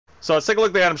So let's take a look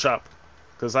at the item shop,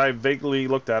 because I vaguely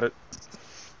looked at it.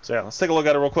 So yeah, let's take a look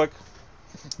at it real quick.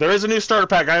 There is a new starter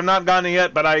pack. I have not gotten it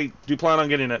yet, but I do plan on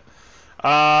getting it.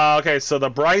 Okay, so the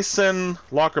BRYSON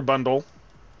locker bundle.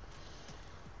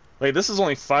 Wait, this is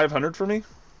only 500 for me?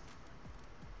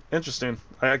 Interesting.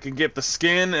 I can get the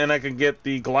skin and I can get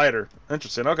the glider.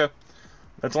 Interesting, okay.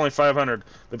 That's only 500.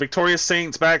 The Victorious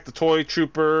Saint's back, the Toy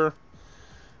Trooper,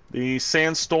 the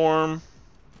Sandstorm,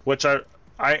 which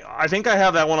I think I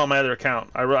have that one on my other account.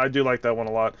 I do like that one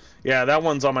a lot. Yeah, that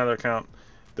one's on my other account.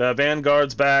 The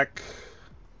Vanguard's back.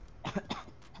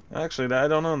 Actually, I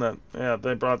don't know that. Yeah,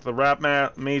 they brought the Rap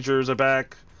Majors are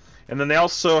back. And then they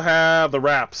also have the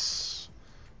Raps.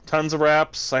 Tons of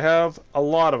Raps. I have a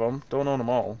lot of them. Don't own them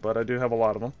all, but I do have a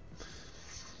lot of them.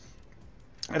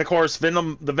 And of course,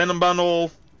 Venom, the Venom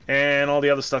bundle, and all the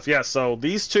other stuff. Yeah, so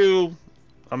these two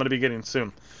I'm going to be getting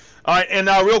soon. All right, and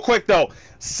real quick, though.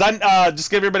 Just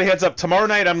give everybody a heads up. Tomorrow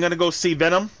night, I'm going to go see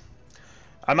Venom.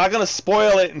 I'm not going to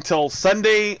spoil it until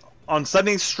Sunday. On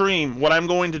Sunday's stream, what I'm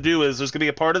going to do is there's going to be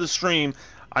a part of the stream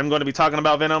I'm going to be talking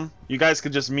about Venom. You guys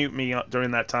could just mute me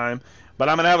during that time. But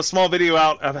I'm going to have a small video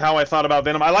out of how I thought about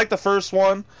Venom. I like the first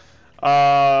one.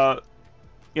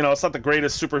 You know, it's not the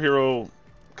greatest superhero,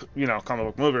 you know, comic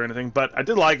book movie or anything, but I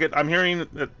did like it. I'm hearing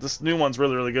that this new one's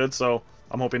really, really good, so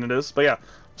I'm hoping it is. But yeah,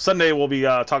 Sunday we'll be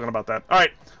talking about that. All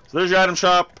right, so there's your item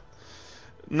shop.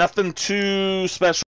 Nothing too special.